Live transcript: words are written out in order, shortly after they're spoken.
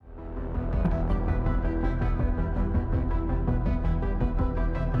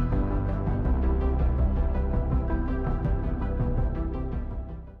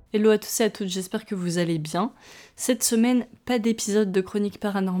Hello à tous et à toutes, j'espère que vous allez bien. Cette semaine, pas d'épisode de Chronique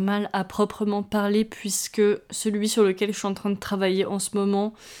Paranormale à proprement parler puisque celui sur lequel je suis en train de travailler en ce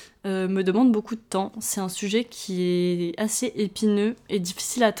moment me demande beaucoup de temps. C'est un sujet qui est assez épineux et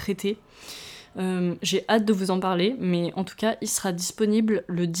difficile à traiter. J'ai hâte de vous en parler, mais en tout cas, il sera disponible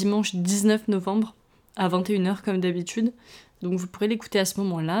le dimanche 19 novembre à 21h comme d'habitude. Donc vous pourrez l'écouter à ce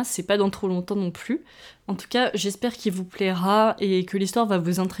moment-là, c'est pas dans trop longtemps non plus. En tout cas, j'espère qu'il vous plaira et que l'histoire va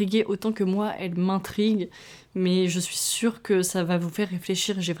vous intriguer autant que moi, elle m'intrigue. Mais je suis sûre que ça va vous faire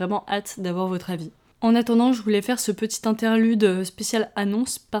réfléchir, j'ai vraiment hâte d'avoir votre avis. En attendant, je voulais faire ce petit interlude spécial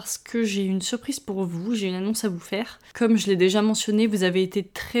annonce parce que j'ai une surprise pour vous, j'ai une annonce à vous faire. Comme je l'ai déjà mentionné, vous avez été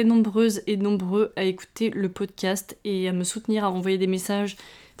très nombreuses et nombreux à écouter le podcast et à me soutenir, à m'envoyer des messages.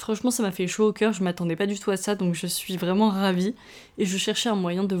 Franchement, ça m'a fait chaud au cœur, je m'attendais pas du tout à ça, donc je suis vraiment ravie. Et je cherchais un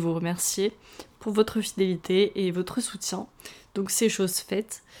moyen de vous remercier pour votre fidélité et votre soutien. Donc c'est chose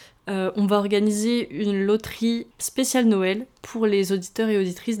faite. On va organiser une loterie spéciale Noël pour les auditeurs et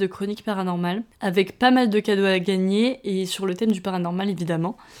auditrices de Chroniques Paranormales, avec pas mal de cadeaux à gagner et sur le thème du paranormal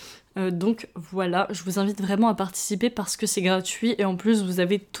évidemment. Donc voilà, je vous invite vraiment à participer parce que c'est gratuit et en plus vous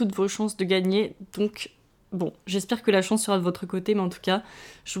avez toutes vos chances de gagner. Donc bon, j'espère que la chance sera de votre côté, mais en tout cas,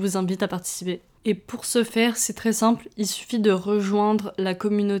 je vous invite à participer. Et pour ce faire, c'est très simple, il suffit de rejoindre la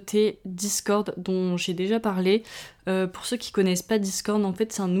communauté Discord dont j'ai déjà parlé. Pour ceux qui connaissent pas Discord, en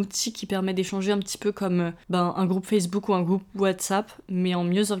fait, c'est un outil qui permet d'échanger un petit peu comme un groupe Facebook ou un groupe WhatsApp, mais en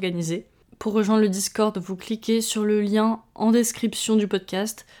mieux organisé. Pour rejoindre le Discord, vous cliquez sur le lien en description du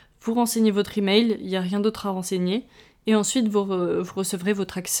podcast, vous renseignez votre email, il n'y a rien d'autre à renseigner, et ensuite vous recevrez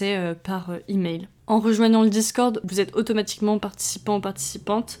votre accès par email. En rejoignant le Discord, vous êtes automatiquement participant ou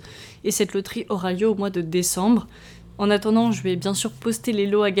participante et cette loterie aura lieu au mois de décembre. En attendant, je vais bien sûr poster les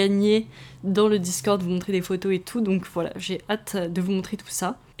lots à gagner dans le Discord, vous montrer des photos et tout, donc voilà, j'ai hâte de vous montrer tout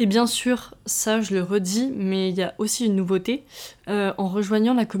ça. Et bien sûr, ça je le redis, mais il y a aussi une nouveauté. En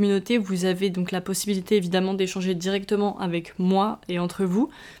rejoignant la communauté, vous avez donc la possibilité évidemment d'échanger directement avec moi et entre vous,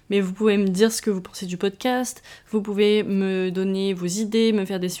 mais vous pouvez me dire ce que vous pensez du podcast, vous pouvez me donner vos idées, me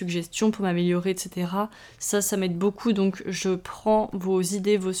faire des suggestions pour m'améliorer, etc. Ça m'aide beaucoup, donc je prends vos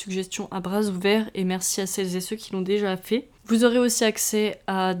idées, vos suggestions à bras ouverts et merci à celles et ceux qui l'ont déjà fait. Vous aurez aussi accès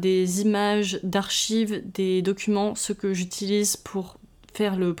à des images d'archives, des documents, ceux que j'utilise pour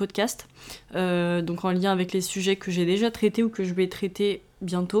faire le podcast, donc en lien avec les sujets que j'ai déjà traités ou que je vais traiter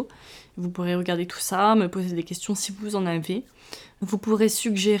bientôt. Vous pourrez regarder tout ça, me poser des questions si vous en avez. Vous pourrez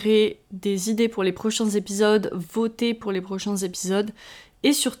suggérer des idées pour les prochains épisodes, voter pour les prochains épisodes,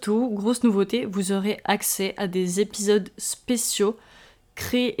 et surtout, grosse nouveauté, vous aurez accès à des épisodes spéciaux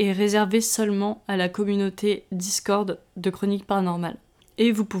créés et réservés seulement à la communauté Discord de Chroniques Paranormales.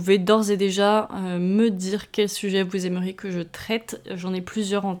 Et vous pouvez d'ores et déjà me dire quel sujet vous aimeriez que je traite. J'en ai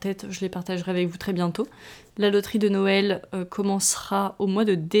plusieurs en tête, je les partagerai avec vous très bientôt. La loterie de Noël commencera au mois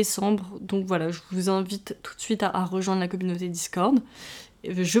de décembre, donc voilà, je vous invite tout de suite à rejoindre la communauté Discord.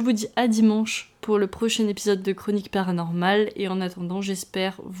 Je vous dis à dimanche pour le prochain épisode de Chroniques Paranormales, et en attendant,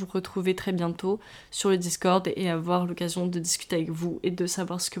 j'espère vous retrouver très bientôt sur le Discord et avoir l'occasion de discuter avec vous et de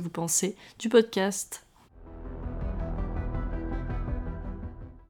savoir ce que vous pensez du podcast.